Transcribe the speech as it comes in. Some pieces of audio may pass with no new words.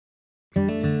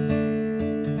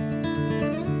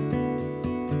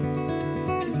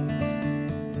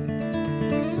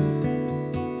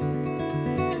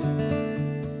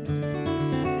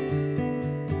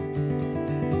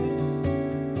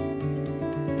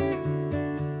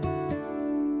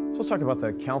let's talk about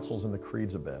the councils and the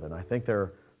creeds a bit. And I think there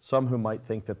are some who might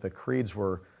think that the creeds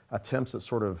were attempts at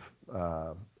sort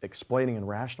of explaining and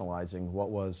rationalizing what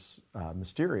was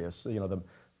mysterious,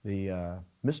 the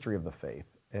mystery of the faith.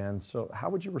 And so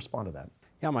how would you respond to that?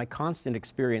 Yeah, my constant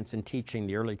experience in teaching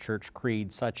the early church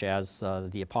creeds, such as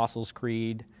the Apostles'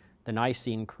 Creed, the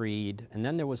Nicene Creed, and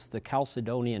then there was the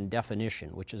Chalcedonian definition,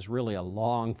 which is really a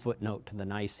long footnote to the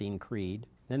Nicene Creed.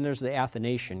 Then there's the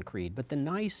Athanasian Creed. But the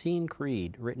Nicene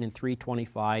Creed, written in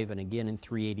 325 and again in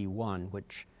 381,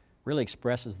 which really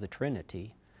expresses the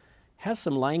Trinity, has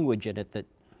some language in it that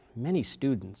many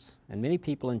students and many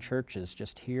people in churches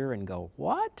just hear and go,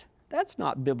 "What? That's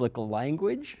not biblical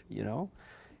language," you know?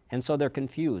 And so they're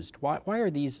confused. Why are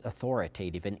these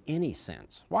authoritative in any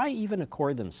sense? Why even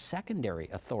accord them secondary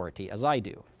authority, as I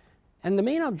do? And the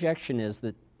main objection is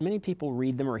that many people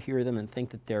read them or hear them and think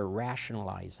that they're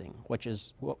rationalizing, which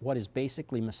is what is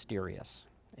basically mysterious.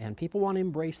 And people want to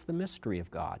embrace the mystery of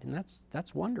God, and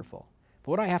that's wonderful. But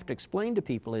what I have to explain to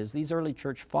people is these early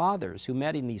church fathers who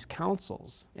met in these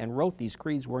councils and wrote these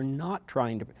creeds were not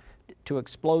trying to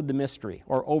explode the mystery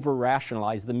or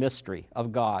over-rationalize the mystery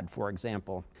of God, for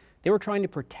example. They were trying to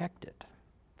protect it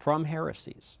from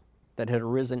heresies that had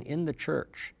arisen in the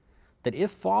church that,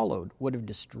 if followed, would have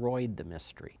destroyed the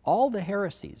mystery. All the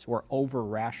heresies were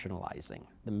over-rationalizing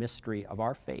the mystery of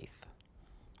our faith,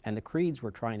 and the creeds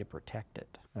were trying to protect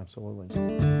it. Absolutely.